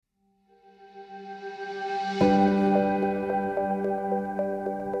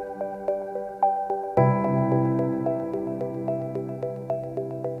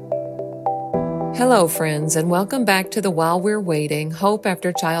Hello, friends, and welcome back to the While We're Waiting Hope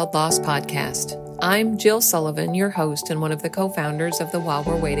After Child Loss podcast. I'm Jill Sullivan, your host and one of the co-founders of the While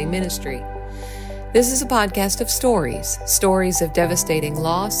We're Waiting ministry. This is a podcast of stories of devastating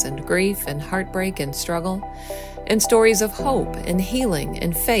loss and grief and heartbreak and struggle, and stories of hope and healing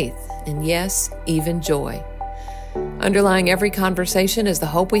and faith, and yes, even joy. Underlying every conversation is the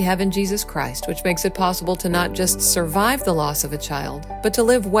hope we have in Jesus Christ, which makes it possible to not just survive the loss of a child, but to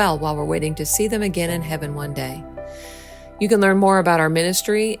live well while we're waiting to see them again in heaven one day. You can learn more about our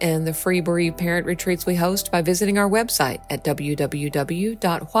ministry and the free bereaved parent retreats we host by visiting our website at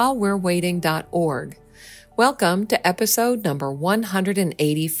www.whilewe'rewaiting.org. Welcome to episode number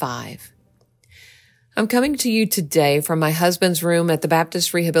 185. I'm coming to you today from my husband's room at the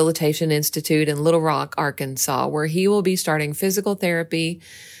Baptist Rehabilitation Institute in Little Rock, Arkansas, where he will be starting physical therapy,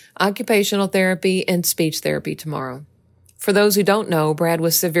 occupational therapy, and speech therapy tomorrow. For those who don't know, Brad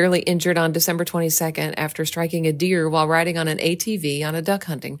was severely injured on December 22nd after striking a deer while riding on an ATV on a duck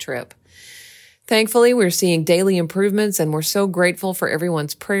hunting trip. Thankfully, we're seeing daily improvements, and we're so grateful for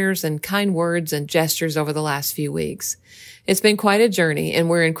everyone's prayers and kind words and gestures over the last few weeks. It's been quite a journey, and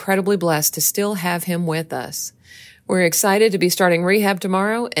we're incredibly blessed to still have him with us. We're excited to be starting rehab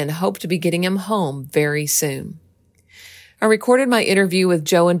tomorrow and hope to be getting him home very soon. I recorded my interview with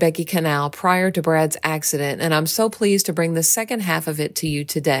Joe and Becky Canal prior to Brad's accident, and I'm so pleased to bring the second half of it to you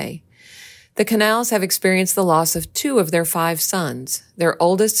today. The Canals have experienced the loss of 2 of their 5 sons, their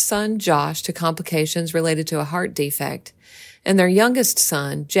oldest son, Josh, to complications related to a heart defect, and their youngest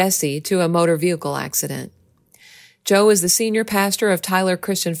son, Jesse, to a motor vehicle accident. Joe is the senior pastor of Tyler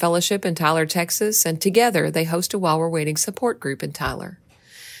Christian Fellowship in Tyler, Texas, and together they host a While We're Waiting support group in Tyler.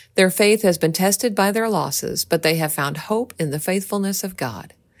 Their faith has been tested by their losses, but they have found hope in the faithfulness of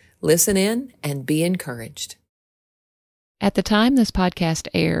God. Listen in and be encouraged. At the time this podcast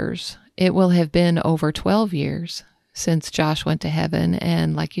airs, it will have been over 12 years since Josh went to heaven,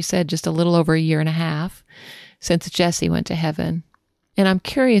 and like you said, just a little over a year and a half since Jesse went to heaven. And I'm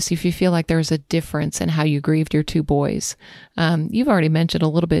curious if you feel like there's a difference in how you grieved your 2 boys. You've already mentioned a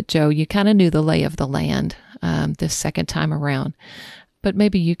little bit, Joe, you kind of knew the lay of the land this second time around. But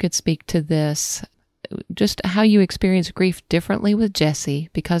maybe you could speak to this, just how you experience grief differently with Jesse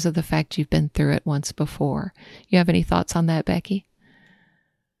because of the fact you've been through it once before. You have any thoughts on that, Becky?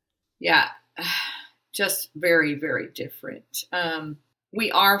 Yeah, just very, very different.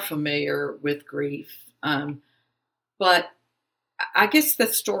 We are familiar with grief, but I guess the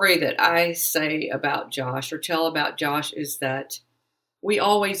story that I say about Josh or tell about Josh is that we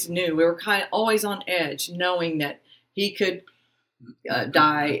always knew, we were kind of always on edge, knowing that he could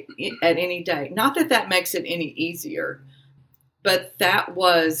die at any day. Not that that makes it any easier, but that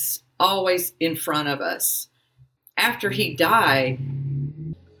was always in front of us. After he died,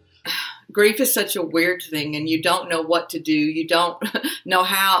 grief is such a weird thing, and you don't know what to do. You don't know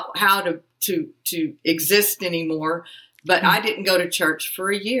how to exist anymore. But I didn't go to church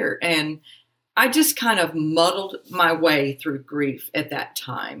for a year, and I just kind of muddled my way through grief at that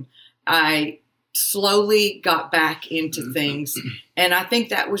time. I slowly got back into things, and I think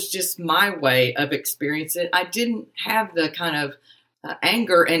that was just my way of experiencing it. I didn't have the kind of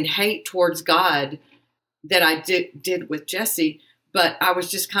anger and hate towards God that I did with Jesse, but I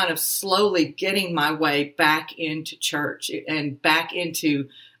was just kind of slowly getting my way back into church and back into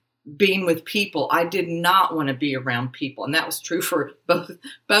being with people. I did not want to be around people. And that was true for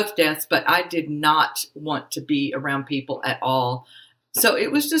both deaths, but I did not want to be around people at all. So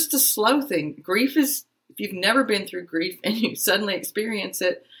it was just a slow thing. Grief is, if you've never been through grief and you suddenly experience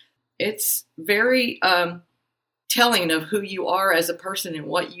it, it's very telling of who you are as a person and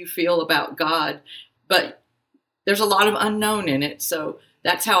what you feel about God. But there's a lot of unknown in it. So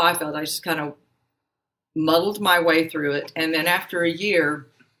that's how I felt. I just kind of muddled my way through it. And then after a year,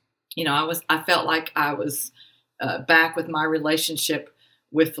 I felt like I was back with my relationship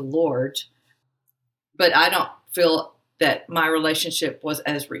with the Lord, but I don't feel that my relationship was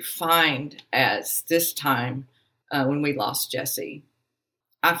as refined as this time when we lost Jesse.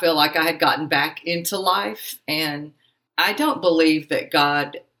 I feel like I had gotten back into life, and I don't believe that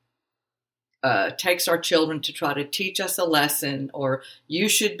God takes our children to try to teach us a lesson, or you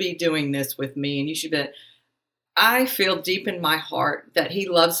should be doing this with me, and you should be. I feel deep in my heart that he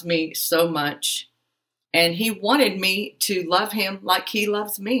loves me so much, and he wanted me to love him like he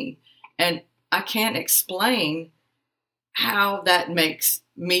loves me. And I can't explain how that makes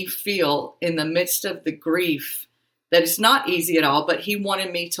me feel in the midst of the grief. That it's not easy at all, but he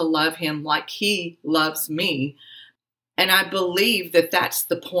wanted me to love him like he loves me. And I believe that that's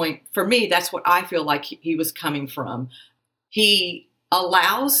the point. For me, that's what I feel like he was coming from. He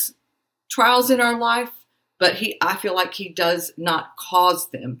allows trials in our life, but I feel like he does not cause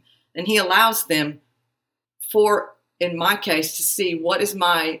them. And he allows them for, in my case, to see what is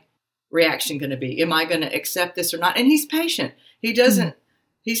my reaction going to be. Am I going to accept this or not? And he's patient. He doesn't,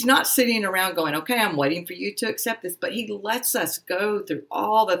 he's not sitting around going, okay, I'm waiting for you to accept this, but he lets us go through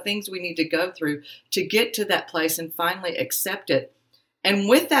all the things we need to go through to get to that place and finally accept it. And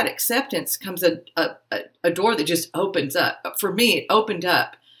with that acceptance comes a door that just opens up. For me, it opened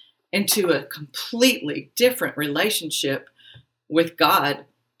up into a completely different relationship with God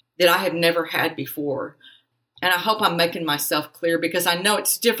that I had never had before. And I hope I'm making myself clear, because I know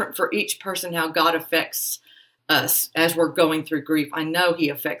it's different for each person how God affects us as we're going through grief. I know he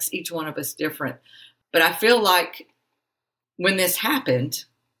affects each one of us different. But I feel like when this happened,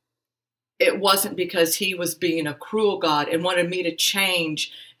 it wasn't because he was being a cruel God and wanted me to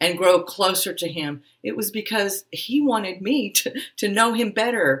change and grow closer to him. It was because he wanted me to know him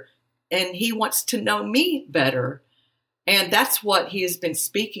better, and he wants to know me better. And that's what he has been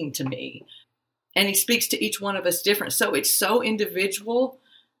speaking to me. And he speaks to each one of us different. So it's so individual.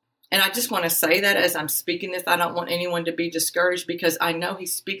 And I just want to say that as I'm speaking this, I don't want anyone to be discouraged, because I know he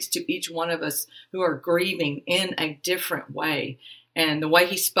speaks to each one of us who are grieving in a different way. And the way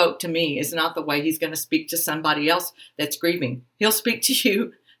he spoke to me is not the way he's going to speak to somebody else that's grieving. He'll speak to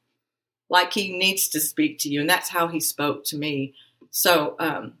you like he needs to speak to you. And that's how he spoke to me. So,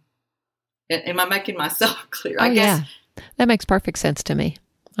 am I making myself clear? I guess that makes perfect sense to me.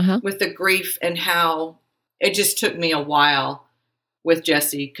 With the grief and how it just took me a while with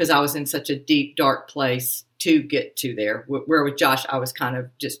Jesse, because I was in such a deep, dark place to get to there. Where with Josh, I was kind of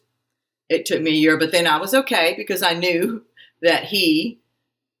just, it took me a year, but then I was okay, because I knew that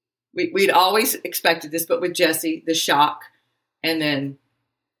we'd always expected this, but with Jesse, the shock, and then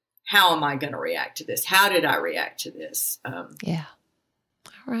how am I going to react to this? How did I react to this? Yeah.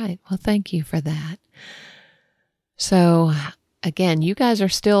 All right. Well, thank you for that. So again, you guys are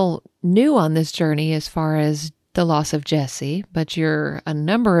still new on this journey as far as the loss of Jesse, but you're a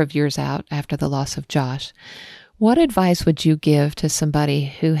number of years out after the loss of Josh. What advice would you give to somebody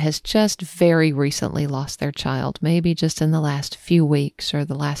who has just very recently lost their child, maybe just in the last few weeks or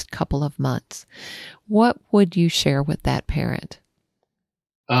the last couple of months? What would you share with that parent?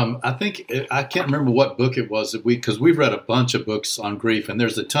 I think, I can't remember what book it was that because we've read a bunch of books on grief, and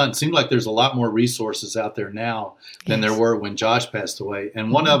there's a ton. It seems like there's a lot more resources out there now than there were when Josh passed away.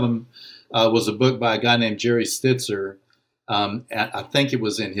 And one of them was a book by a guy named Jerry Stitzer. I think it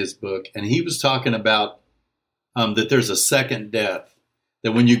was in his book, and he was talking about that there's a second death,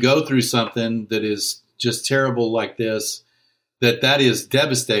 that when you go through something that is just terrible like this, that is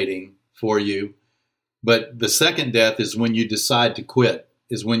devastating for you. But the second death is when you decide to quit,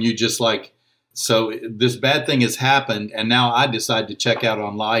 is when you just like, so this bad thing has happened, and now I decide to check out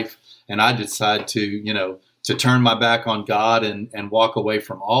on life, and I decide to, to turn my back on God and walk away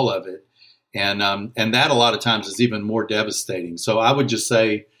from all of it. And that a lot of times is even more devastating. So I would just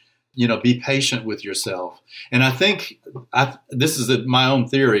say, be patient with yourself. And I think this is my own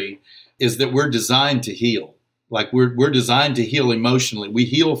theory, is that we're designed to heal. Like we're designed to heal emotionally. We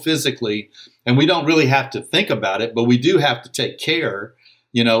heal physically, and we don't really have to think about it, but we do have to take care,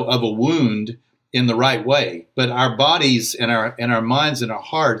 of a wound in the right way. But our bodies and our minds and our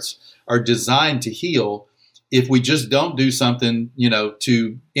hearts are designed to heal if we just don't do something,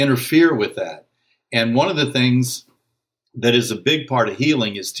 to interfere with that. And one of the things that is a big part of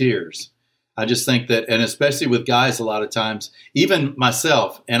healing is tears. I just think that, and especially with guys, a lot of times, even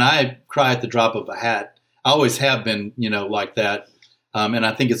myself, and I cry at the drop of a hat. I always have been, like that. And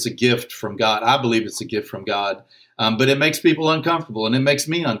I think it's a gift from God. I believe it's a gift from God. But it makes people uncomfortable, and it makes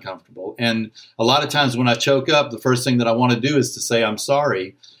me uncomfortable. And a lot of times when I choke up, the first thing that I want to do is to say, I'm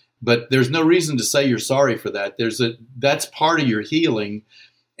sorry. But there's no reason to say you're sorry for that. That's part of your healing,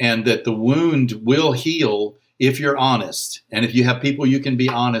 and that the wound will heal if you're honest, and if you have people you can be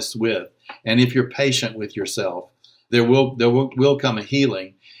honest with, and if you're patient with yourself, there will come a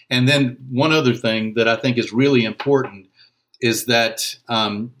healing. And then one other thing that I think is really important is that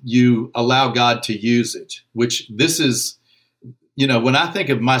you allow God to use it, which this is, when I think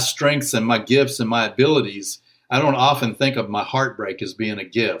of my strengths and my gifts and my abilities, I don't often think of my heartbreak as being a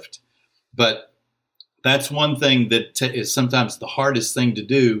gift. But that's one thing that is sometimes the hardest thing to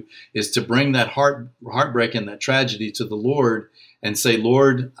do, is to bring that heartbreak and that tragedy to the Lord and say,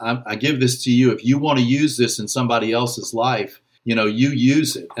 Lord, I give this to you. If you want to use this in somebody else's life, you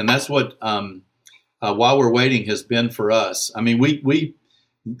use it. And that's what While We're Waiting has been for us. I mean, we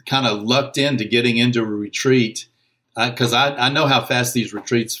kind of lucked into getting into a retreat because I know how fast these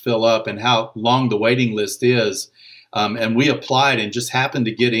retreats fill up and how long the waiting list is. And we applied and just happened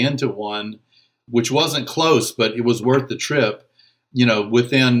to get into one, which wasn't close, but it was worth the trip,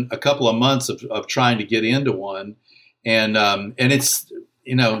 within a couple of months of trying to get into one. And it's,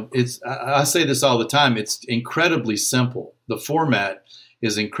 I say this all the time, it's incredibly simple. The format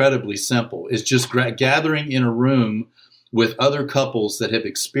is incredibly simple. It's just gathering in a room with other couples that have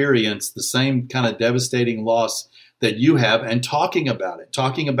experienced the same kind of devastating loss that you have, and talking about it,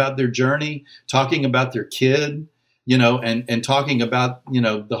 talking about their journey, talking about their kid, and talking about,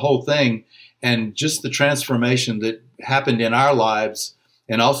 the whole thing, and just the transformation that happened in our lives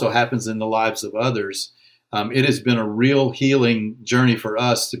and also happens in the lives of others. It has been a real healing journey for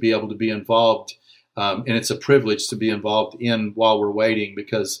us to be able to be involved. And it's a privilege to be involved in While We're Waiting,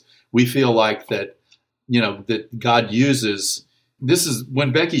 because we feel like that, that God uses. This is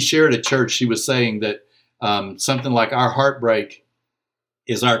when Becky shared at church, she was saying that something like our heartbreak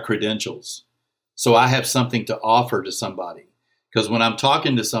is our credentials. So I have something to offer to somebody, because when I'm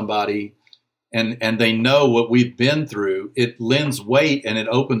talking to somebody and they know what we've been through, it lends weight and it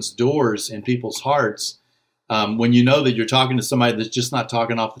opens doors in people's hearts. When you know that you're talking to somebody that's just not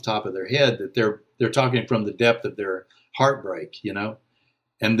talking off the top of their head, that they're talking from the depth of their heartbreak,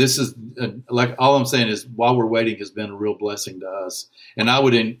 And this is like, all I'm saying is While We're Waiting has been a real blessing to us. And I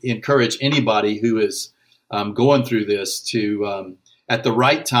would encourage anybody who is going through this to, at the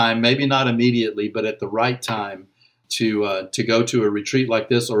right time, maybe not immediately, but at the right time, to go to a retreat like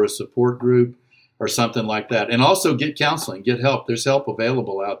this or a support group or something like that. And also get counseling, get help. There's help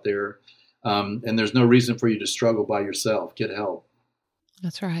available out there. And there's no reason for you to struggle by yourself. Get help.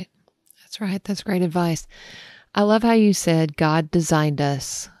 That's right. That's right. That's great advice. I love how you said God designed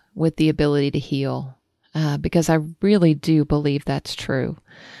us with the ability to heal, because I really do believe that's true.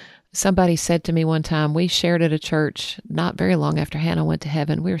 Somebody said to me one time, we shared at a church not very long after Hannah went to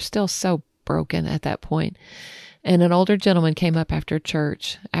heaven. We were still so broken at that point. And an older gentleman came up after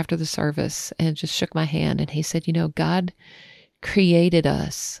church, after the service, and just shook my hand. And he said, God created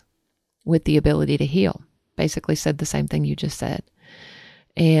us with the ability to heal. Basically said the same thing you just said.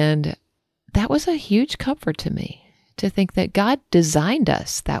 And that was a huge comfort to me, to think that God designed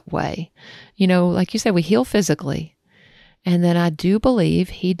us that way. Like you said, we heal physically. And then I do believe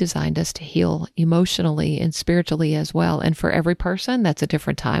He designed us to heal emotionally and spiritually as well. And for every person, that's a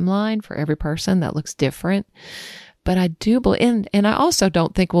different timeline. For every person, that looks different. But I do believe, and I also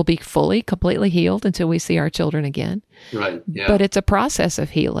don't think we'll be completely healed until we see our children again. Right. Yeah. But it's a process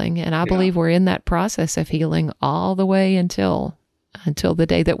of healing. And I believe we're in that process of healing all the way until the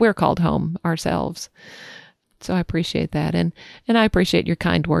day that we're called home ourselves. So I appreciate that. And I appreciate your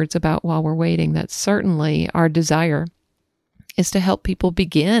kind words about While We're Waiting. That's certainly our desire, is to help people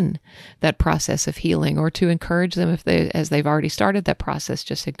begin that process of healing, or to encourage them as they've already started that process,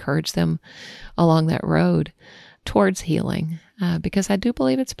 just encourage them along that road towards healing, because I do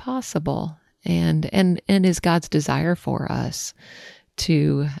believe it's possible, and is God's desire for us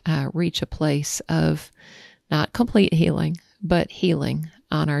to reach a place of not complete healing, but healing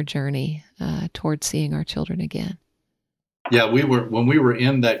on our journey towards seeing our children again. Yeah, when we were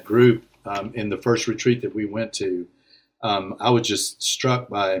in that group in the first retreat that we went to, I was just struck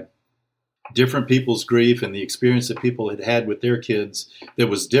by different people's grief and the experience that people had had with their kids that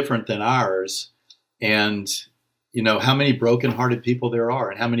was different than ours. And, how many brokenhearted people there are,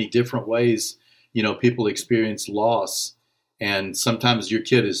 and how many different ways, people experience loss. And sometimes your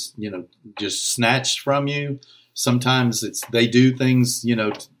kid is, just snatched from you. Sometimes they do things,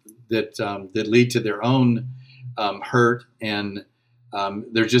 that lead to their own hurt. And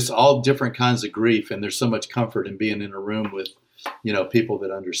there's just all different kinds of grief, and there's so much comfort in being in a room with, people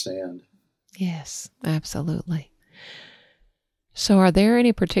that understand. Yes, absolutely. So are there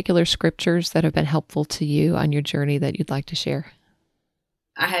any particular scriptures that have been helpful to you on your journey that you'd like to share?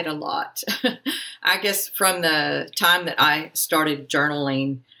 I had a lot. I guess from the time that I started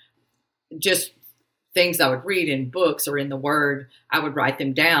journaling, just things I would read in books or in the Word, I would write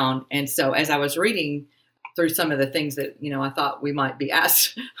them down. And so as I was reading through some of the things that, I thought we might be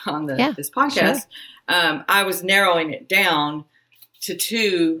asked on this podcast, sure. I was narrowing it down to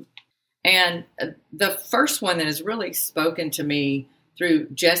two. And the first one that has really spoken to me through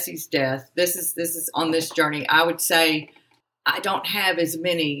Jesse's death, this is on this journey. I would say I don't have as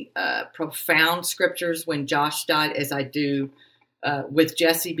many profound scriptures when Josh died as I do with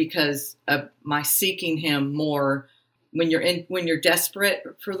Jesse, because of my seeking Him more. When you're desperate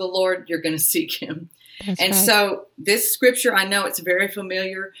for the Lord, you're going to seek Him. That's right. So this scripture, I know it's very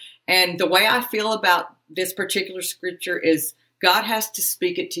familiar. And the way I feel about this particular scripture is God has to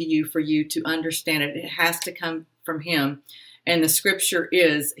speak it to you for you to understand it. It has to come from Him. And the scripture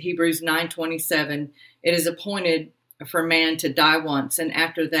is Hebrews 9:27. It is appointed for man to die once, and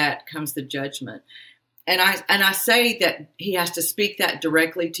after that comes the judgment. And I say that he has to speak that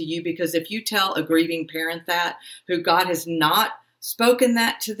directly to you, because if you tell a grieving parent that, who God has not spoken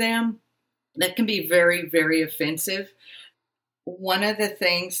that to them, that can be very, very offensive. One of the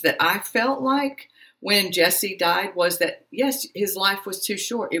things that I felt like when Jesse died was that, yes, his life was too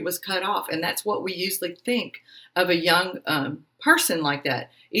short. It was cut off. And that's what we usually think of a young person like that.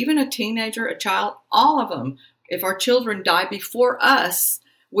 Even a teenager, a child, all of them. If our children die before us,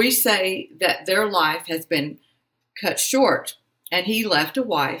 we say that their life has been cut short. And he left a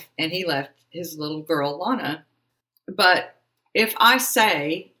wife, and he left his little girl, Lana. But if I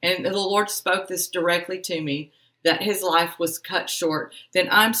say, and the Lord spoke this directly to me, that his life was cut short, then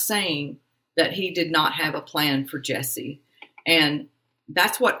I'm saying that he did not have a plan for Jesse. And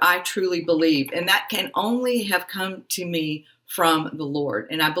that's what I truly believe. And that can only have come to me from the Lord.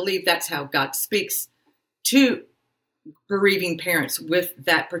 And I believe that's how God speaks to bereaving parents with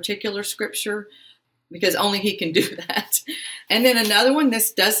that particular scripture, because only he can do that. And then another one,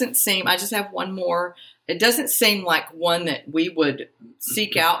 this doesn't seem, I just have one more. It doesn't seem like one that we would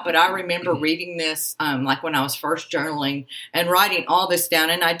seek out, but I remember reading this like when I was first journaling and writing all this down.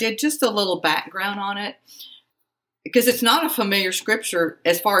 And I did just a little background on it, because it's not a familiar scripture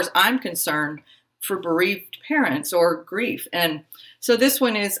as far as I'm concerned for bereaved parents or grief. And so this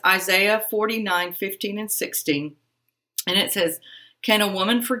one is Isaiah 49:15-16. And it says, "Can a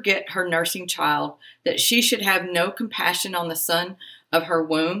woman forget her nursing child, that she should have no compassion on the son of her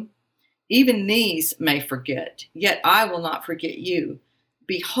womb? Even these may forget, yet I will not forget you.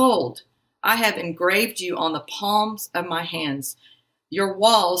 Behold, I have engraved you on the palms of my hands. Your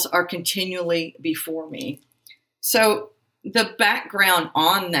walls are continually before me." So the background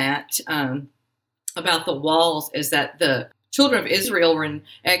on that about the walls is that the children of Israel were in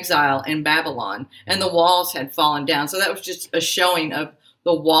exile in Babylon, and the walls had fallen down. So that was just a showing of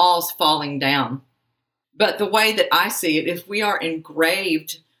the walls falling down. But the way that I see it, if we are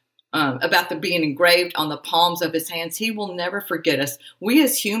engraved, about the being engraved on the palms of his hands, he will never forget us. We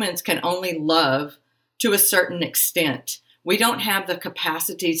as humans can only love to a certain extent. We don't have the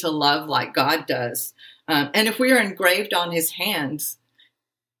capacity to love like God does. And if we are engraved on his hands,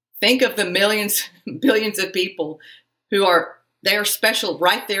 think of the millions, billions of people who are, they are special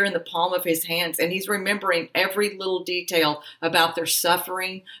right there in the palm of his hands. And he's remembering every little detail about their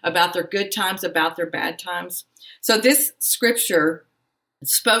suffering, about their good times, about their bad times. So this scripture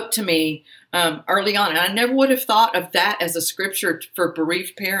spoke to me early on. And I never would have thought of that as a scripture for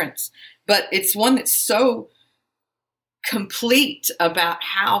bereaved parents. But it's one that's so complete about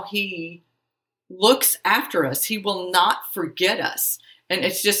how he looks after us. He will not forget us. And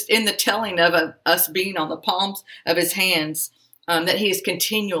it's just in the telling of us being on the palms of his hands that he is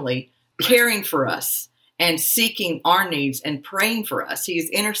continually caring for us and seeking our needs and praying for us. He is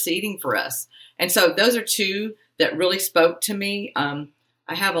interceding for us. And so those are two that really spoke to me.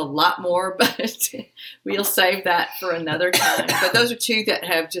 I have a lot more, but we'll save that for another time. But those are two that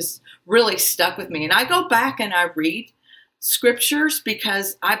have just really stuck with me. And I go back and I read scriptures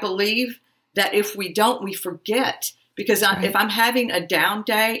because I believe that if we don't, we forget. Because if I'm having a down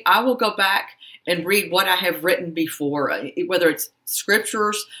day, I will go back and read what I have written before, whether it's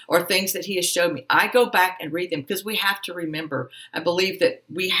scriptures or things that he has showed me. I go back and read them because we have to remember. I believe that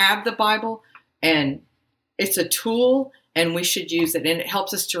we have the Bible and it's a tool and we should use it. And it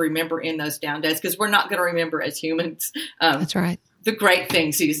helps us to remember in those down days because we're not going to remember as humans. That's right. The great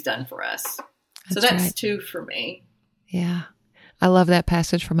things he's done for us. That's right. Two for me. Yeah. I love that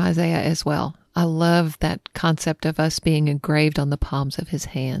passage from Isaiah as well. I love that concept of us being engraved on the palms of his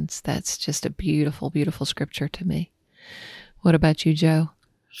hands. That's just a beautiful, beautiful scripture to me. What about you, Joe?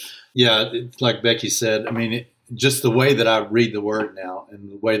 Yeah, it's like Becky said, I mean, just the way that I read the word now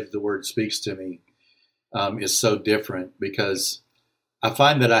and the way that the word speaks to me is so different because I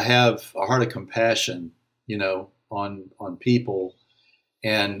find that I have a heart of compassion, on people.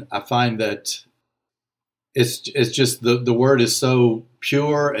 And I find that it's just the word is so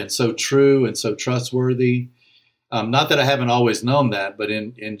pure and so true and so trustworthy. Not that I haven't always known that, but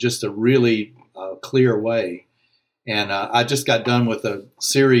in just a really clear way. And I just got done with a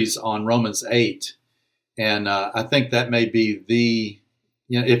series on Romans 8. And I think that may be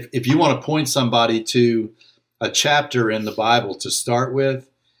if you want to point somebody to a chapter in the Bible to start with,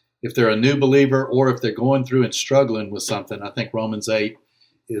 if they're a new believer or if they're going through and struggling with something, I think Romans 8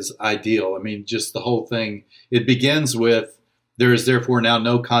 is ideal. I mean, just the whole thing. It begins with, "There is therefore now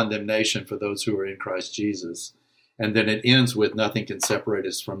no condemnation for those who are in Christ Jesus." And then it ends with, "Nothing can separate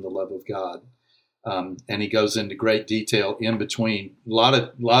us from the love of God." And he goes into great detail in between. A lot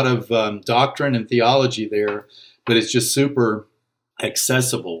of doctrine and theology there, but it's just super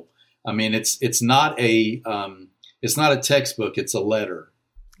accessible. I mean, it's not a textbook. It's a letter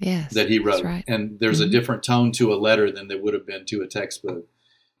Yes, that he wrote. that's right. And there's a different tone to a letter than there would have been to a textbook.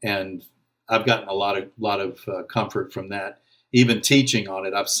 And I've gotten a lot of comfort from that. Even teaching on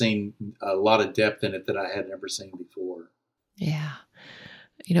it, I've seen a lot of depth in it that I had never seen before. Yeah.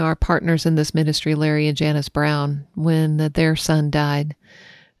 You know, our partners in this ministry, Larry and Janice Brown, when their son died,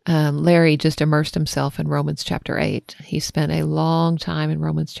 Larry just immersed himself in Romans chapter 8. He spent a long time in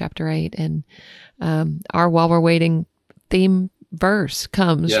Romans chapter 8. And our While We're Waiting theme verse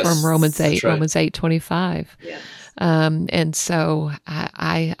comes from Romans 8, right. Romans 8:25. Yes. And so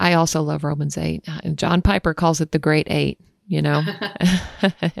I also love Romans 8. And John Piper calls it the Great Eight, you know,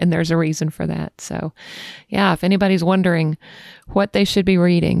 and there's a reason for that. So, yeah, if anybody's wondering what they should be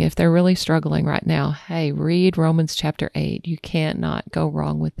reading, if they're really struggling right now, hey, read Romans chapter 8. You can't not go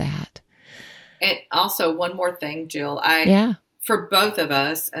wrong with that. And also, one more thing, Jill. For both of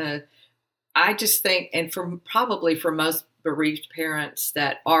us, I just think, and probably for most bereaved parents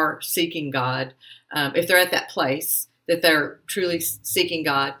that are seeking God, if they're at that place that they're truly seeking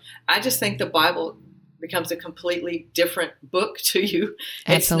God, I just think the Bible becomes a completely different book to you.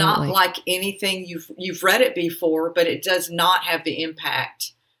 Absolutely. It's not like anything you've read it before, but it does not have the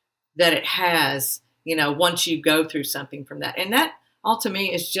impact that it has, you know, once you go through something from that. And that all to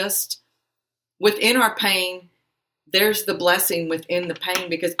me is just within our pain, there's the blessing within the pain,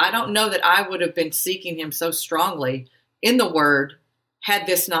 because I don't know that I would have been seeking him so strongly in the word had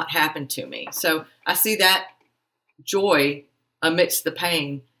this not happened to me. So I see that joy amidst the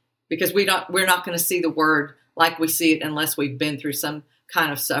pain, because we're not going to see the word like we see it unless we've been through some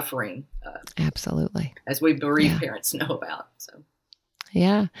kind of suffering. Absolutely. As we bereaved parents know about. So.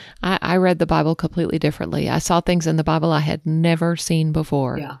 Yeah. I read the Bible completely differently. I saw things in the Bible I had never seen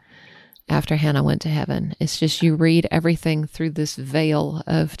before. Yeah. After Hannah went to heaven. It's just you read everything through this veil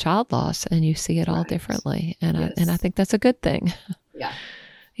of child loss and you see it all differently. And I think that's a good thing. Yeah.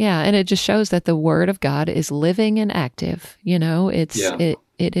 Yeah. And it just shows that the Word of God is living and active. You know, it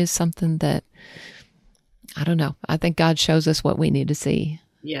is something that, I don't know. I think God shows us what we need to see.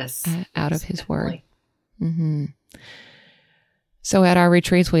 Yes. Out of His Word. Mm-hmm. So at our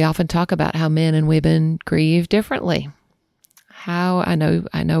retreats, we often talk about how men and women grieve differently. How I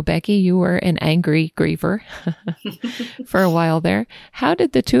know, Becky, you were an angry griever for a while there. How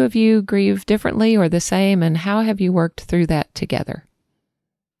did the two of you grieve differently or the same, and how have you worked through that together?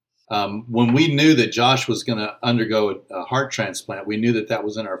 When we knew that Josh was going to undergo a heart transplant, we knew that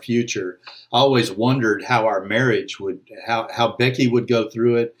was in our future. I always wondered how our marriage how Becky would go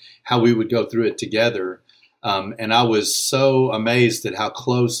through it, how we would go through it together. And I was so amazed at how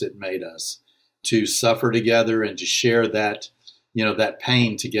close it made us to suffer together and to share that, you know, that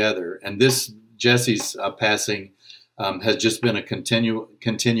pain together. And this Jesse's passing has just been a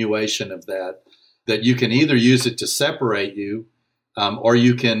continuation of that you can either use it to separate you, or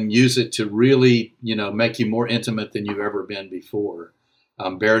you can use it to really, you know, make you more intimate than you've ever been before,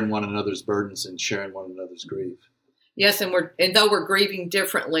 bearing one another's burdens and sharing one another's grief. Yes, and though we're grieving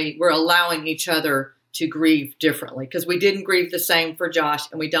differently, we're allowing each other to grieve differently, because we didn't grieve the same for Josh,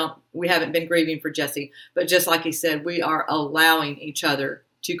 and we haven't been grieving for Jesse. But just like he said, we are allowing each other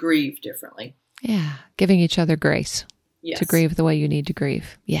to grieve differently. Yeah, giving each other grace to grieve the way you need to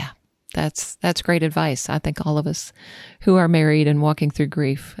grieve. Yeah. That's great advice. I think all of us who are married and walking through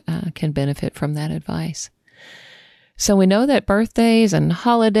grief can benefit from that advice. So we know that birthdays and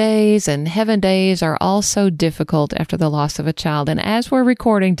holidays and heaven days are all so difficult after the loss of a child. And as we're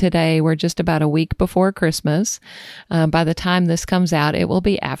recording today, we're just about a week before Christmas. By the time this comes out, it will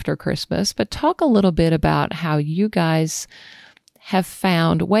be after Christmas. But talk a little bit about how you guys have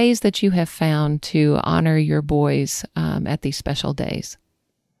found ways that you have found to honor your boys at these special days.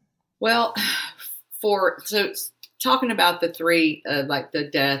 Well, so talking about the three, like the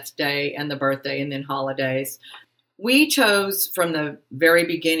death day and the birthday and then holidays, we chose from the very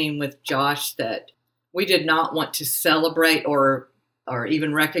beginning with Josh that we did not want to celebrate or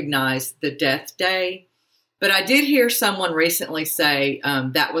even recognize the death day. But I did hear someone recently say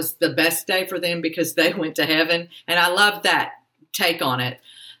that was the best day for them because they went to heaven. And I love that take on it.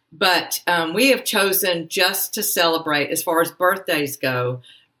 But we have chosen just to celebrate, as far as birthdays go,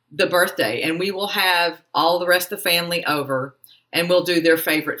 the birthday, and we will have all the rest of the family over, and we'll do their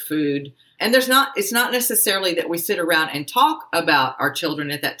favorite food. And it's not necessarily that we sit around and talk about our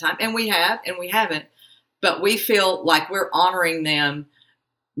children at that time, and we have, and we haven't, but we feel like we're honoring them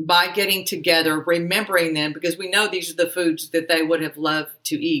by getting together, remembering them, because we know these are the foods that they would have loved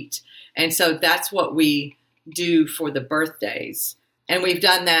to eat. And so that's what we do for the birthdays. And we've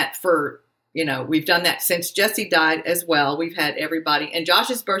done that for we've done that since Jesse died as well. We've had everybody, and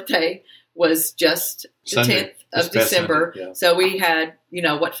Josh's birthday was just the Sunday, 10th of December. Sunday, yeah. So we had,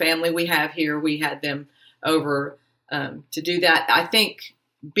 what family we have here, we had them over to do that. I think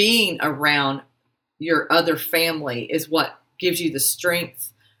being around your other family is what gives you the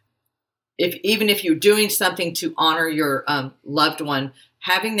strength. Even if you're doing something to honor your loved one,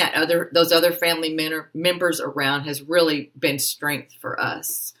 having those other family members around has really been strength for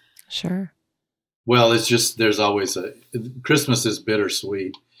us. Sure. Well, it's just, there's always Christmas is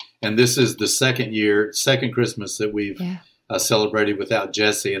bittersweet. And this is the second Christmas that we've celebrated without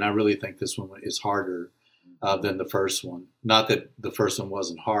Jesse. And I really think this one is harder than the first one. Not that the first one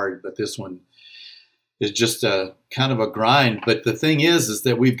wasn't hard, but this one is just a kind of a grind. But the thing is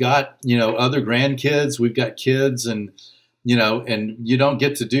that we've got, other grandkids, we've got kids, and, and you don't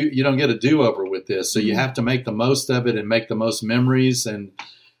get a do-over with this. So you have to make the most of it and make the most memories.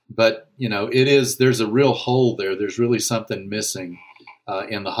 But there's a real hole there. There's really something missing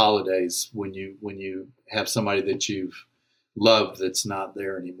in the holidays when you have somebody that you've loved that's not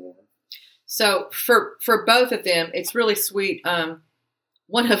there anymore. So for both of them, it's really sweet.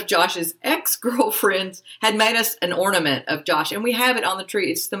 One of Josh's ex-girlfriends had made us an ornament of Josh, and we have it on the tree.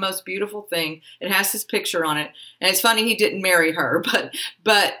 It's the most beautiful thing. It has his picture on it, and it's funny he didn't marry her,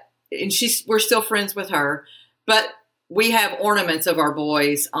 but we're still friends with her. But we have ornaments of our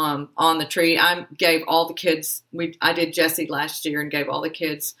boys on the tree. I gave all the kids. I did Jesse last year and gave all the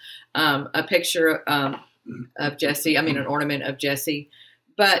kids a picture of Jesse. I mean, an ornament of Jesse.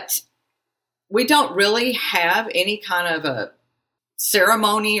 But we don't really have any kind of a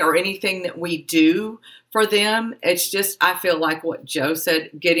ceremony or anything that we do for them. It's just, I feel like what Joe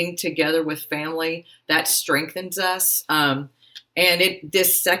said, getting together with family, that strengthens us. And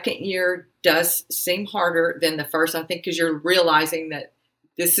this second year does seem harder than the first, I think, because you're realizing that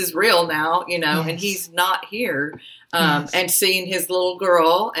this is real now, Yes. and he's not here. And seeing his little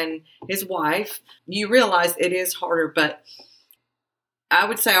girl and his wife, you realize it is harder. But I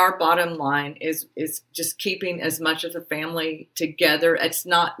would say our bottom line is just keeping as much of the family together. It's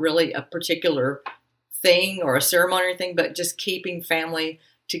not really a particular thing or a ceremony or anything, but just keeping family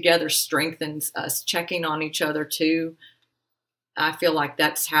together strengthens us, checking on each other too. I feel like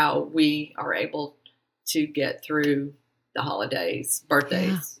that's how we are able to get through the holidays,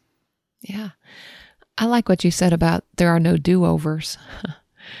 birthdays. Yeah. I like what you said about there are no do-overs.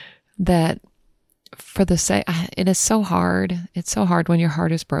 That for the sake, it is so hard. It's so hard when your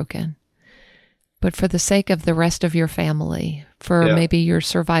heart is broken. But for the sake of the rest of your family, for maybe your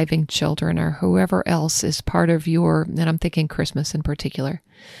surviving children or whoever else is part of your, and I'm thinking Christmas in particular,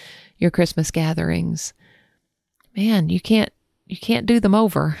 your Christmas gatherings, man, you can't do them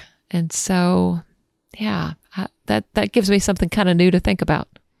over. And so, that gives me something kind of new to think about.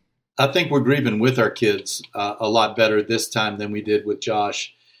 I think we're grieving with our kids a lot better this time than we did with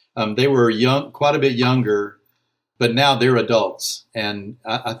Josh. They were young, quite a bit younger, but now they're adults. And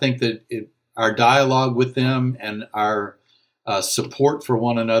I think that our dialogue with them and our support for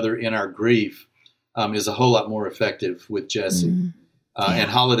one another in our grief is a whole lot more effective with Jesse. Mm-hmm. And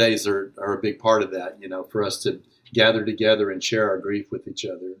holidays are a big part of that, for us to gather together and share our grief with each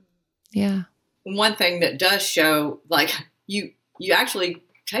other. Yeah. One thing that does show, like, you actually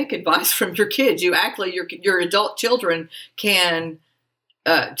take advice from your kids. You actually, your adult children can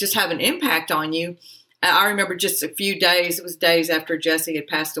just have an impact on you. I remember just a few days, it was days after Jesse had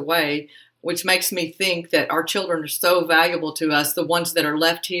passed away, which makes me think that our children are so valuable to us. The ones that are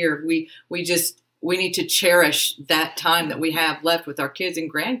left here, we need to cherish that time that we have left with our kids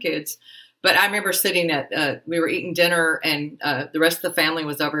and grandkids. But I remember sitting we were eating dinner, and the rest of the family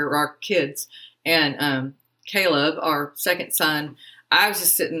was over, our kids. And Caleb, our second son, I was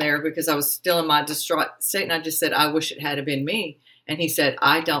just sitting there because I was still in my distraught state. And I just said, I wish it had been me. And he said,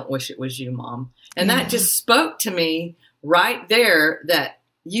 I don't wish it was you, Mom. And that just spoke to me right there that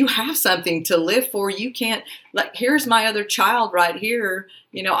you have something to live for. You can't, like, here's my other child right here.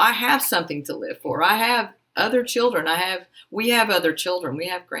 I have something to live for. I have other children. We have other children. We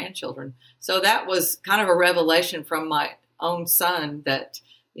have grandchildren. So that was kind of a revelation from my own son that,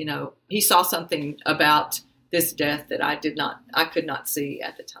 he saw something about this death that I could not see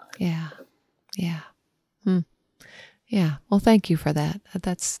at the time. Yeah. Yeah. Yeah. Well, thank you for that.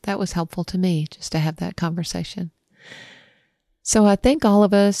 That was helpful to me just to have that conversation. So I think all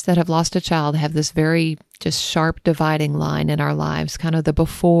of us that have lost a child have this very just sharp dividing line in our lives, kind of the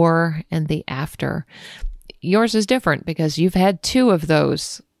before and the after. Yours is different because you've had two of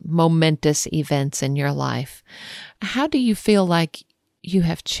those momentous events in your life. How do you feel like you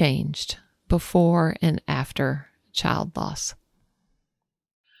have changed before and after child loss?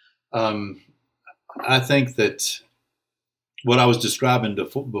 I think that what I was describing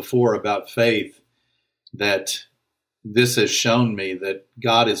before about faith, that this has shown me that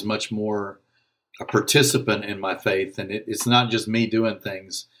God is much more a participant in my faith. And it's not just me doing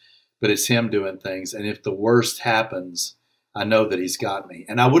things, but it's him doing things. And if the worst happens, I know that he's got me.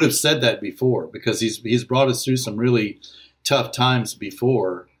 And I would have said that before because he's brought us through some really tough times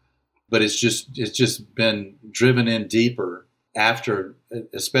before, but it's just been driven in deeper after,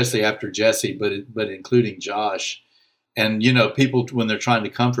 especially after Jesse, but including Josh. And, people, when they're trying to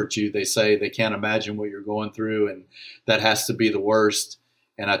comfort you, they say they can't imagine what you're going through, and that has to be the worst.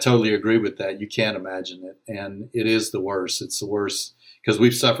 And I totally agree with that. You can't imagine it. And it is the worst. It's the worst because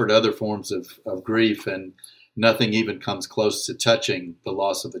we've suffered other forms of grief, and nothing even comes close to touching the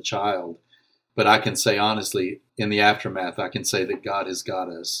loss of a child. But I can say honestly, in the aftermath, I can say that God has got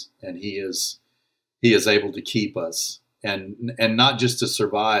us, and he is able to keep us, and not just to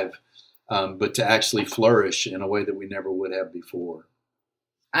survive, but to actually flourish in a way that we never would have before.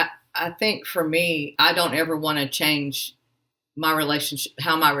 I think for me, I don't ever want to change my relationship,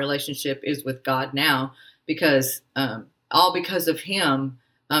 how my relationship is with God now, because all because of him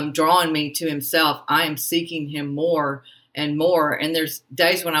drawing me to himself, I am seeking him more and more. And there's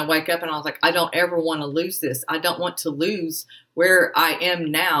days when I wake up and I was like, I don't ever want to lose this. I don't want to lose where I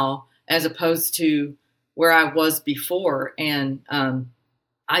am now as opposed to where I was before. And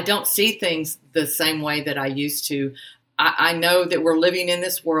I don't see things the same way that I used to. I know that we're living in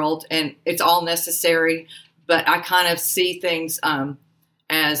this world and it's all necessary, but I kind of see things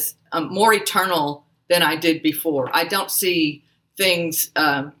as more eternal than I did before. I don't see things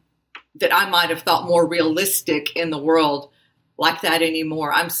that I might have thought more realistic in the world like that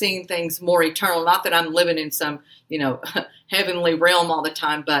anymore. I'm seeing things more eternal. Not that I'm living in some, heavenly realm all the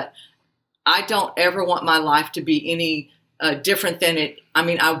time, but I don't ever want my life to be any different than it. I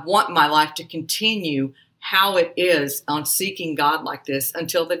mean, I want my life to continue how it is on seeking God like this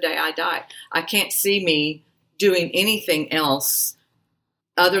until the day I die. I can't see me doing anything else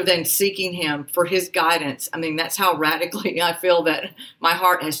other than seeking him for his guidance. I mean, that's how radically I feel that my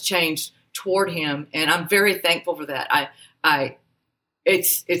heart has changed toward him. And I'm very thankful for that.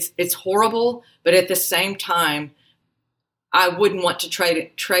 It's horrible, but at the same time, I wouldn't want to trade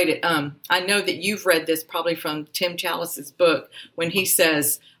it. I know that you've read this probably from Tim Challice's book when he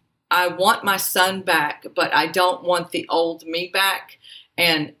says, I want my son back, but I don't want the old me back.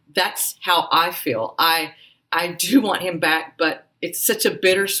 And that's how I feel. I do want him back, but it's such a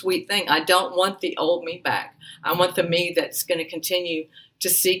bittersweet thing. I don't want the old me back. I want the me that's going to continue to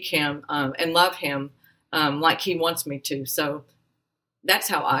seek him and love him like he wants me to. So that's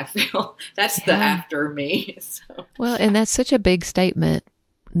how I feel. That's the after me. So. Well, and that's such a big statement,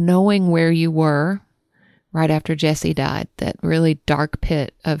 knowing where you were right after Jesse died, that really dark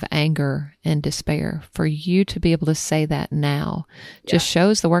pit of anger and despair. For you to be able to say that now just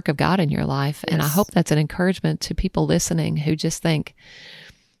shows the work of God in your life. Yes. And I hope that's an encouragement to people listening who just think,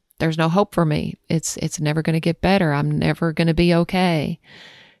 there's no hope for me. It's never going to get better. I'm never going to be okay.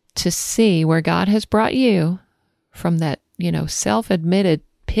 To see where God has brought you from that, self-admitted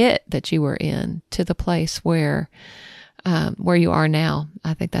pit that you were in to the place where you are now.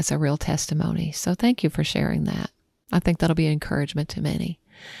 I think that's a real testimony. So thank you for sharing that. I think that'll be an encouragement to many.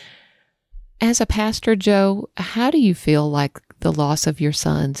 As a pastor, Joe, how do you feel like the loss of your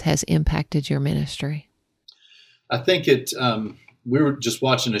sons has impacted your ministry? I think we were just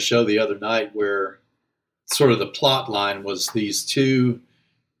watching a show the other night where sort of the plot line was these two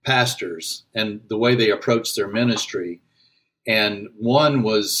pastors and the way they approached their ministry. And one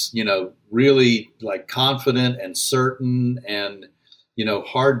was, really like confident and certain and,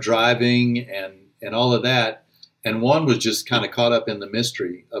 hard driving and all of that. And one was just kind of caught up in the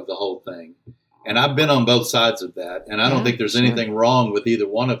mystery of the whole thing. And I've been on both sides of that. And I don't think there's anything wrong with either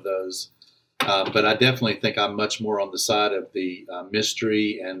one of those. But I definitely think I'm much more on the side of the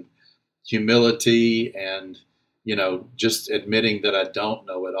mystery and humility and, just admitting that I don't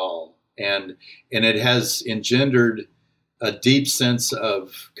know it all. And it has engendered a deep sense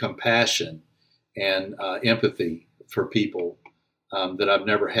of compassion and empathy for people that I've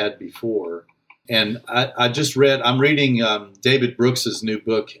never had before. And I'm reading David Brooks's new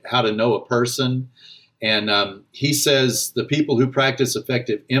book, How to Know a Person. And he says the people who practice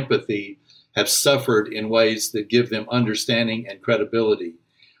effective empathy have suffered in ways that give them understanding and credibility.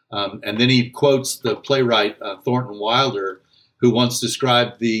 And then he quotes the playwright Thornton Wilder, who once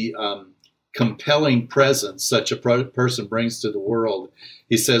described the compelling presence such a person brings to the world.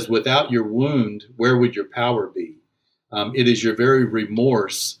 He says, without your wound, where would your power be? It is your very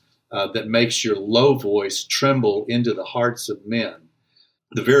remorse that makes your low voice tremble into the hearts of men.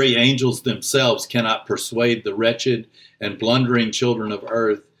 The very angels themselves cannot persuade the wretched and blundering children of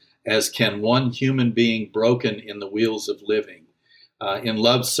earth as can one human being broken in the wheels of living. In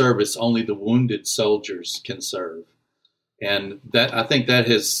love's service, only the wounded soldiers can serve. And that, I think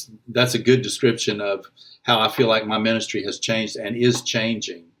that's a good description of how I feel like my ministry has changed and is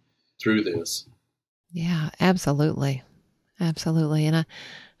changing through this. Yeah, absolutely. Absolutely. And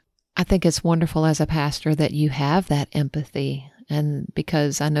I think it's wonderful as a pastor that you have that empathy. And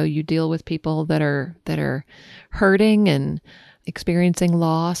because I know you deal with people that are hurting and experiencing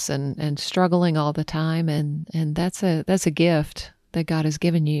loss and struggling all the time. And that's a gift that God has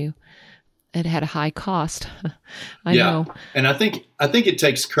given you. It had a high cost. I know. And I think it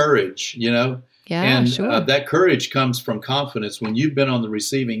takes courage, Yeah, and sure. That courage comes from confidence when you've been on the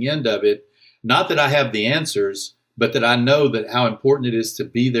receiving end of it. Not that I have the answers, but that I know that how important it is to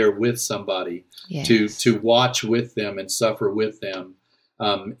be there with somebody, Yes. to watch with them and suffer with them,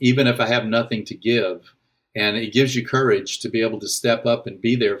 even if I have nothing to give. And it gives you courage to be able to step up and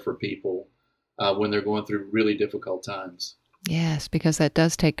be there for people when they're going through really difficult times. Yes, because that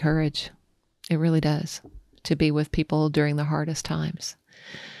does take courage. It really does, to be with people during the hardest times.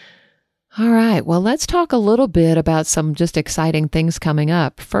 All right. Well, let's talk a little bit about some just exciting things coming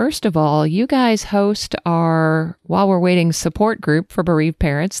up. First of all, you guys host our While We're Waiting support group for bereaved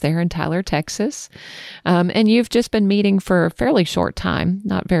parents there in Tyler, Texas. And you've just been meeting for a fairly short time,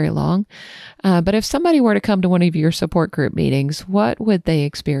 not very long. But if somebody were to come to one of your support group meetings, what would they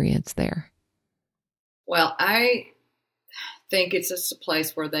experience there? Well, I think it's just a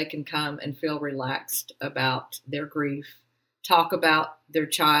place where they can come and feel relaxed about their grief, talk about their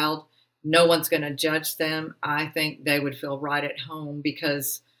child. No one's going to judge them. I think they would feel right at home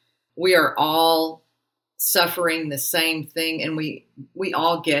because we are all suffering the same thing and we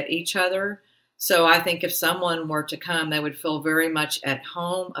all get each other. So I think if someone were to come, they would feel very much at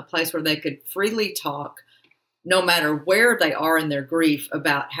home, a place where they could freely talk, no matter where they are in their grief,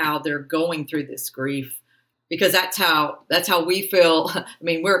 about how they're going through this grief. Because that's how we feel. I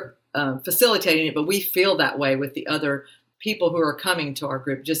mean, we're facilitating it, but we feel that way with the other people who are coming to our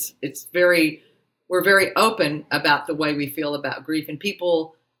group. We're very open about the way we feel about grief, and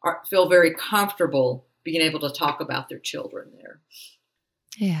people feel very comfortable being able to talk about their children there.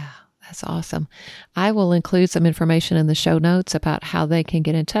 Yeah, that's awesome. I will include some information in the show notes about how they can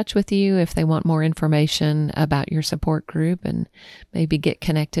get in touch with you if they want more information about your support group and maybe get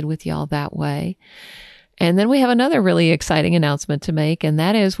connected with y'all that way. And then we have another really exciting announcement to make, and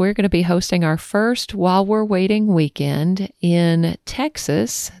that is we're going to be hosting our first While We're Waiting weekend in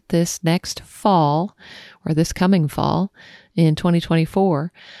Texas this next fall, or this coming fall in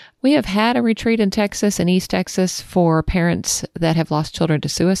 2024. We have had a retreat in Texas and East Texas for parents that have lost children to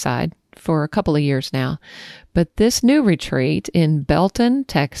suicide for a couple of years now. But this new retreat in Belton,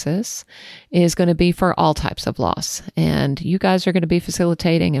 Texas, is going to be for all types of loss. And you guys are going to be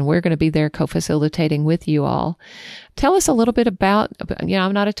facilitating, and we're going to be there co-facilitating with you all. Tell us a little bit about,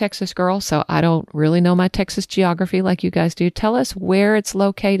 I'm not a Texas girl, so I don't really know my Texas geography like you guys do. Tell us where it's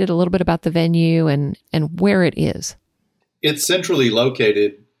located, a little bit about the venue and where it is. It's centrally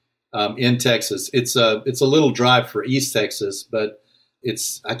located in Texas. It's a little drive for East Texas, but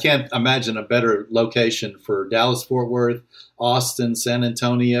I can't imagine a better location for Dallas-Fort Worth, Austin, San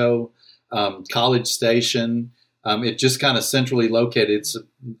Antonio, College Station. It just kind of centrally located.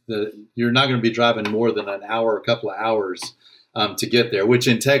 You're not going to be driving more than an hour, a couple of hours to get there, which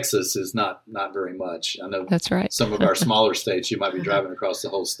in Texas is not very much. I know that's right. Some of our smaller states, you might be driving across the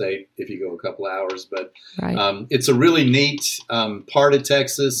whole state if you go a couple of hours. But right. It's a really neat part of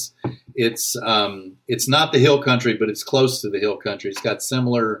Texas. It's not the hill country, but it's close to the hill country. It's got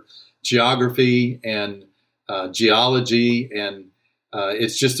similar geography and geology, and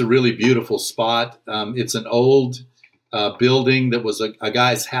it's just a really beautiful spot. It's an old building that was a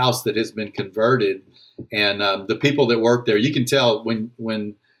guy's house that has been converted, and the people that work there, you can tell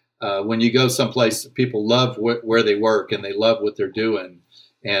when you go someplace, people love where they work and they love what they're doing.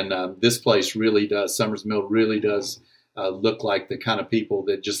 And this place really does. Summers Mill really does. Look like the kind of people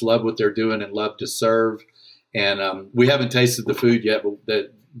that just love what they're doing and love to serve. And we haven't tasted the food yet,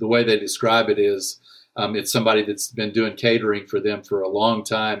 but the way they describe it is it's somebody that's been doing catering for them for a long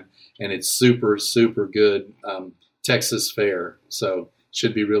time, and it's super, super good Texas fare. So it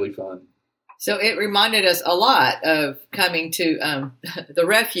should be really fun. So it reminded us a lot of coming to the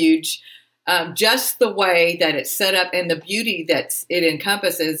refuge, just the way that it's set up and the beauty that it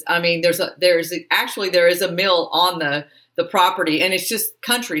encompasses. I mean, there is a mill on the property, and it's just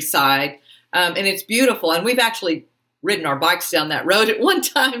countryside, and it's beautiful. And we've actually ridden our bikes down that road at one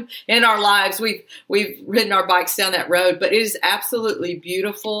time in our lives. We've ridden our bikes down that road, but it is absolutely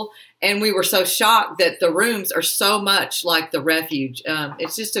beautiful. And we were so shocked that the rooms are so much like the Refuge.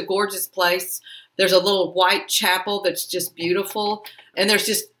 It's just a gorgeous place. There's a little white chapel that's just beautiful. And there's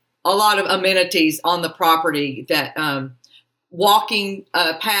just a lot of amenities on the property that, walking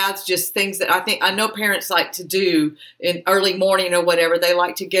paths, just things that I know parents like to do in early morning or whatever. They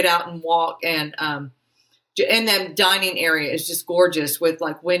like to get out and walk, and that dining area is just gorgeous with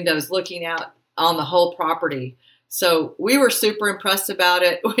like windows looking out on the whole property. So we were super impressed about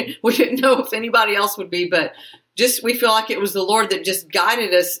it. We didn't know if anybody else would be, but just we feel like it was the Lord that just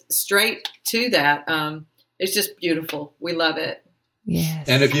guided us straight to that. It's just beautiful. We love it. Yes.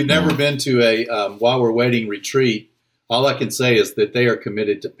 And if you've never been to a While We're Waiting retreat, all I can say is that they are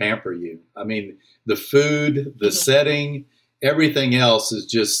committed to pamper you. I mean, the food, the setting, everything else is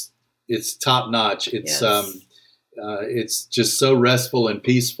just, it's top notch. It's just so restful and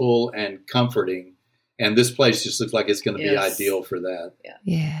peaceful and comforting. And this place just looks like it's going to be ideal for that. Yeah.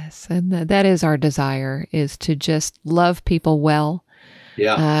 Yes. And that is our desire, is to just love people well.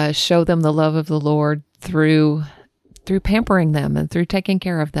 Yeah. Show them the love of the Lord through pampering them and through taking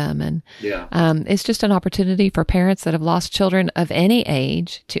care of them. And it's just an opportunity for parents that have lost children of any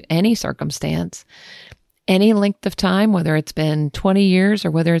age to any circumstance, any length of time, whether it's been 20 years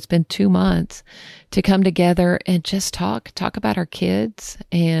or whether it's been 2 months, to come together and just talk about our kids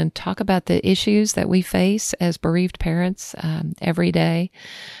and talk about the issues that we face as bereaved parents every day.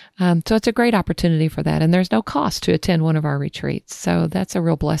 So it's a great opportunity for that. And there's no cost to attend one of our retreats. So that's a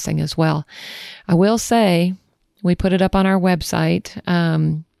real blessing as well. I will say, we put it up on our website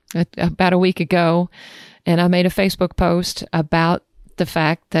about a week ago, and I made a Facebook post about the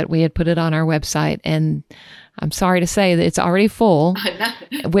fact that we had put it on our website. And I'm sorry to say that it's already full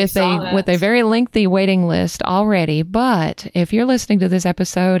with a very lengthy waiting list already. But if you're listening to this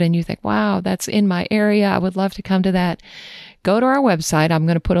episode and you think, wow, that's in my area, I would love to come to that, go to our website. I'm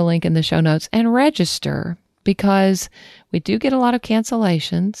going to put a link in the show notes and register, because we do get a lot of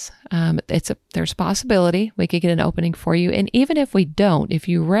cancellations. There's a possibility we could get an opening for you. And even if we don't, if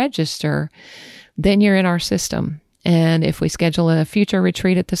you register, then you're in our system. And if we schedule a future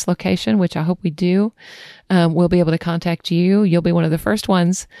retreat at this location, which I hope we do, we'll be able to contact you. You'll be one of the first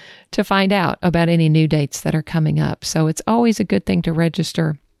ones to find out about any new dates that are coming up. So it's always a good thing to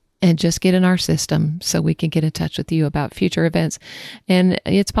register and just get in our system so we can get in touch with you about future events. And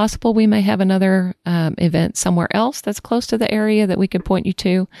it's possible we may have another event somewhere else that's close to the area that we could point you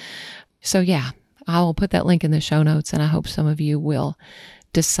to. So yeah, I'll put that link in the show notes, and I hope some of you will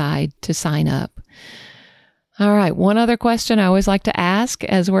decide to sign up. All right. One other question I always like to ask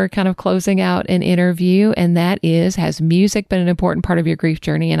as we're kind of closing out an interview, and that is, has music been an important part of your grief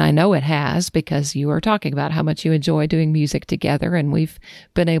journey? And I know it has, because you are talking about how much you enjoy doing music together, and we've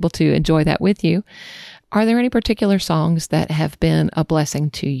been able to enjoy that with you. Are there any particular songs that have been a blessing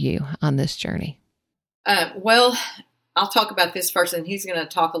to you on this journey? Well, I'll talk about this first, and he's going to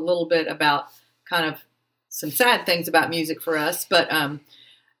talk a little bit about kind of some sad things about music for us. But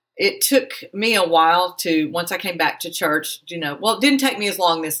it took me a while once I came back to church, well, it didn't take me as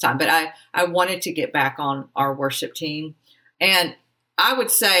long this time, but I wanted to get back on our worship team. And I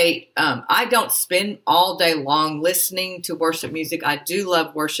would say I don't spend all day long listening to worship music. I do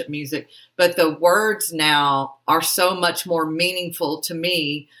love worship music, but the words now are so much more meaningful to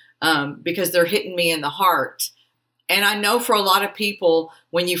me because they're hitting me in the heart. And I know for a lot of people,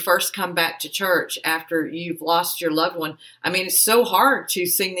 when you first come back to church after you've lost your loved one, I mean, it's so hard to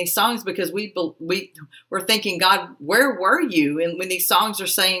sing these songs because we're thinking, God, where were you? And when these songs are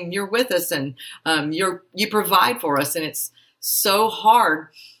saying you're with us and you provide for us, and it's so hard.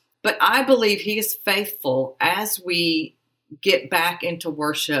 But I believe He is faithful as we get back into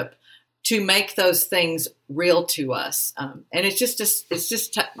worship to make those things real to us. And it's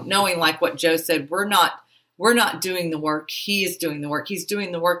just knowing, like what Joe said, we're not doing the work. He is doing the work. He's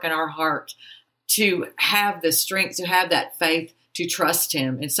doing the work in our heart to have the strength, to have that faith, to trust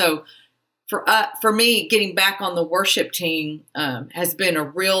Him. And so for me, getting back on the worship team has been a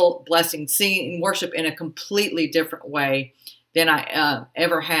real blessing, seeing worship in a completely different way than I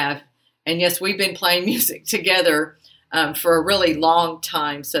ever have. And yes, we've been playing music together for a really long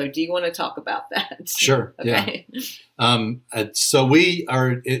time. So do you want to talk about that? Sure. Okay. Yeah. So we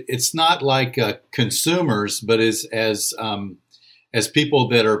are, it's not like consumers, but as people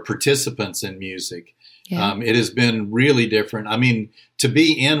that are participants in music. Yeah. It has been really different. I mean, to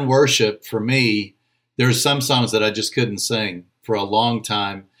be in worship for me, there's some songs that I just couldn't sing for a long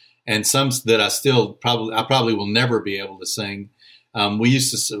time, and some that I probably will never be able to sing. We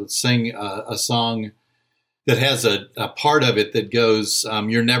used to sing a song that has a part of it that goes,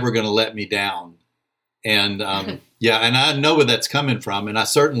 "You're never going to let me down." And yeah, and I know where that's coming from. And I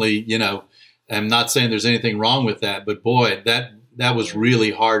certainly, am not saying there's anything wrong with that, but boy, that was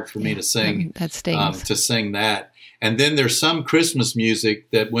really hard for me to sing. That stings. To sing that. And then there's some Christmas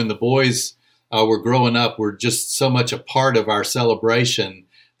music that when the boys were growing up were just so much a part of our celebration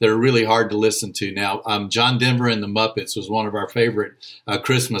that are really hard to listen to now. John Denver and the Muppets was one of our favorite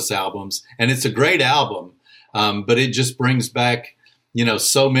Christmas albums, and it's a great album, but it just brings back,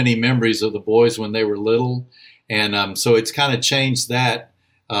 so many memories of the boys when they were little, and so it's kind of changed that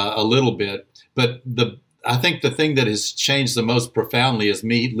a little bit. But I think the thing that has changed the most profoundly is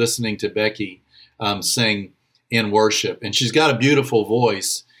me listening to Becky sing in worship, and she's got a beautiful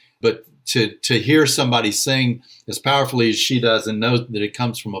voice, but to hear somebody sing as powerfully as she does and know that it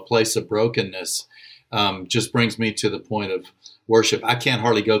comes from a place of brokenness just brings me to the point of worship. I can't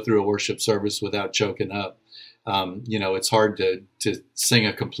hardly go through a worship service without choking up. It's hard to sing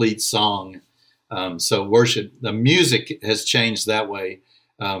a complete song. So worship, the music has changed that way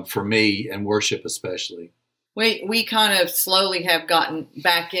for me, and worship especially. We kind of slowly have gotten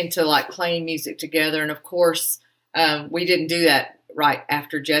back into like playing music together. And of course, we didn't do that right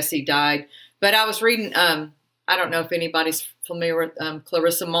after Jesse died. But I was reading, I don't know if anybody's familiar with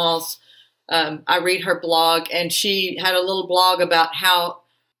Clarissa Moll's. I read her blog, and she had a little blog about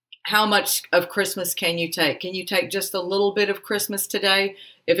how much of Christmas can you take? Can you take just a little bit of Christmas today?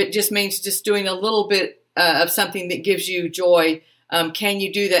 If it just means just doing a little bit of something that gives you joy, can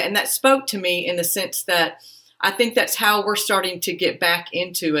you do that? And that spoke to me in the sense that I think that's how we're starting to get back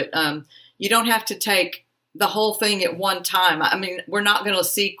into it. You don't have to take the whole thing at one time. I mean, we're not going to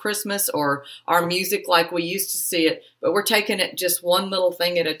see Christmas or our music like we used to see it, but we're taking it just one little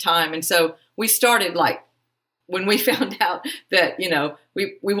thing at a time. And so we started like when we found out that,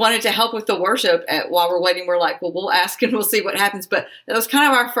 we wanted to help with the worship while we're waiting, we're like, well, we'll ask and we'll see what happens. But that was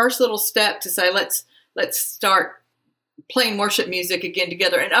kind of our first little step to say, let's start playing worship music again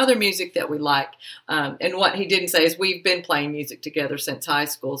together and other music that we like. And what he didn't say is we've been playing music together since high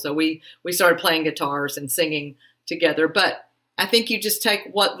school. So we started playing guitars and singing together. But I think you just take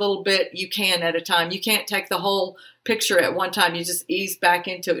what little bit you can at a time. You can't take the whole picture at one time. You just ease back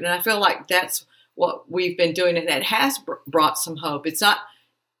into it. And I feel like that's what we've been doing. And it has brought some hope. It's not,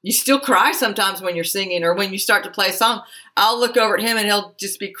 you still cry sometimes when you're singing or when you start to play a song. I'll look over at him and he'll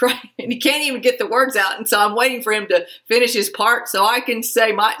just be crying and he can't even get the words out. And so I'm waiting for him to finish his part so I can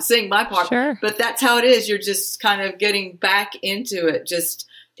sing my part. Sure. But that's how it is. You're just kind of getting back into it. Just,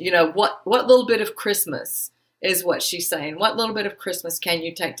 what little bit of Christmas is what she's saying. What little bit of Christmas can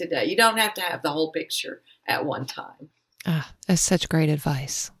you take today? You don't have to have the whole picture at one time. That's such great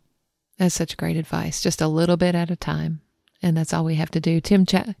advice. That's such great advice. Just a little bit at a time. And that's all we have to do. Tim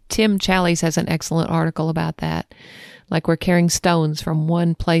Challies has an excellent article about that. Like we're carrying stones from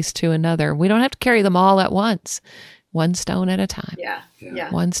one place to another. We don't have to carry them all at once. One stone at a time. Yeah.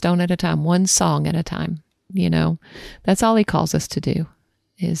 One stone at a time. One song at a time. That's all he calls us to do.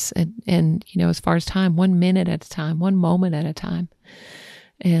 And as far as time, 1 minute at a time, one moment at a time.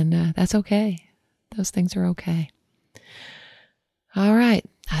 And that's okay. Those things are okay. All right.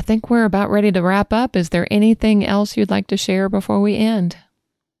 I think we're about ready to wrap up. Is there anything else you'd like to share before we end?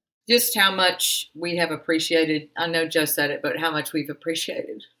 Just how much we have appreciated. I know Joe said it, but how much we've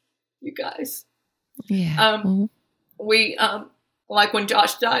appreciated you guys. Yeah. We, like when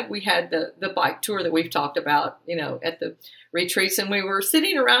Josh died, we had the bike tour that we've talked about, at the retreats. And we were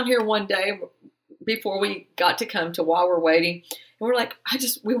sitting around here one day before we got to come to While We're Waiting. And we're like,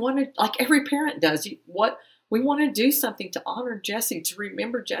 we wanted, like every parent does, we want to do something to honor Jesse, to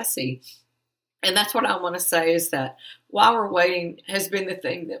remember Jesse. And that's what I want to say is that While We're Waiting has been the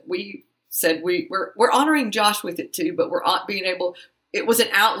thing that we said we're honoring Josh with it too, but we're being able, it was an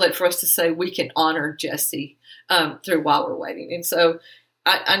outlet for us to say we can honor Jesse through While We're Waiting. And so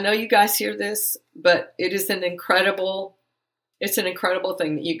I know you guys hear this, but it is an incredible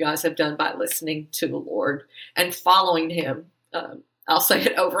thing that you guys have done by listening to the Lord and following him. I'll say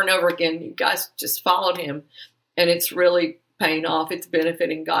it over and over again. You guys just followed him, and it's really paying off. It's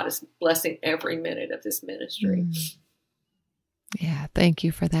benefiting. God is blessing every minute of this ministry. Yeah, thank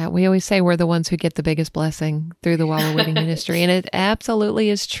you for that. We always say we're the ones who get the biggest blessing through the While We're Waiting ministry, and it absolutely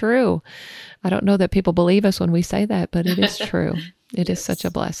is true. I don't know that people believe us when we say that, but it is true. It is such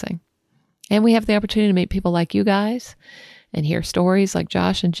a blessing. And we have the opportunity to meet people like you guys and hear stories like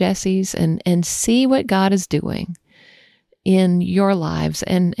Josh and Jesse's and see what God is doing in your lives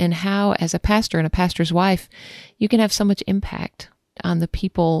and how, as a pastor and a pastor's wife, you can have so much impact on the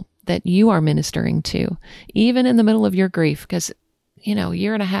people that you are ministering to, even in the middle of your grief, because a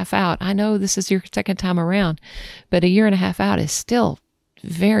year and a half out. I know this is your second time around, but a year and a half out is still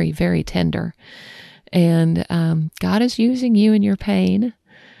very, very tender. And God is using you in your pain.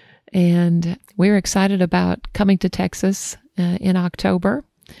 And we're excited about coming to Texas in October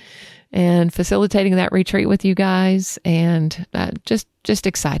and facilitating that retreat with you guys, and just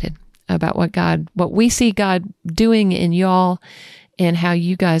excited about what we see God doing in y'all, and how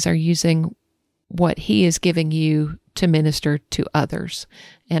you guys are using what He is giving you to minister to others.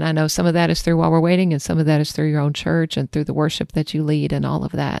 And I know some of that is through While We're Waiting, and some of that is through your own church and through the worship that you lead and all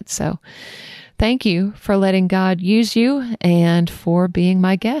of that. So thank you for letting God use you and for being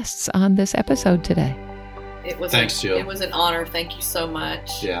my guests on this episode today. Thanks, Jill. It was an honor. Thank you so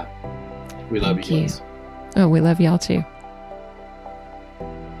much. Yeah. We love you guys. Oh, we love y'all too.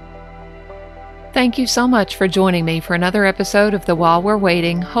 Thank you so much for joining me for another episode of the While We're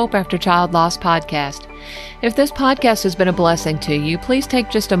Waiting Hope After Child Loss podcast. If this podcast has been a blessing to you, please take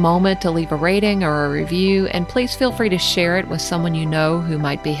just a moment to leave a rating or a review, and please feel free to share it with someone you know who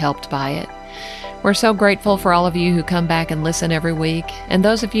might be helped by it. We're so grateful for all of you who come back and listen every week, and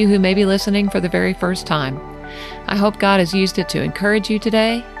those of you who may be listening for the very first time. I hope God has used it to encourage you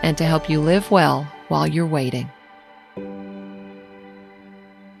today and to help you live well while you're waiting.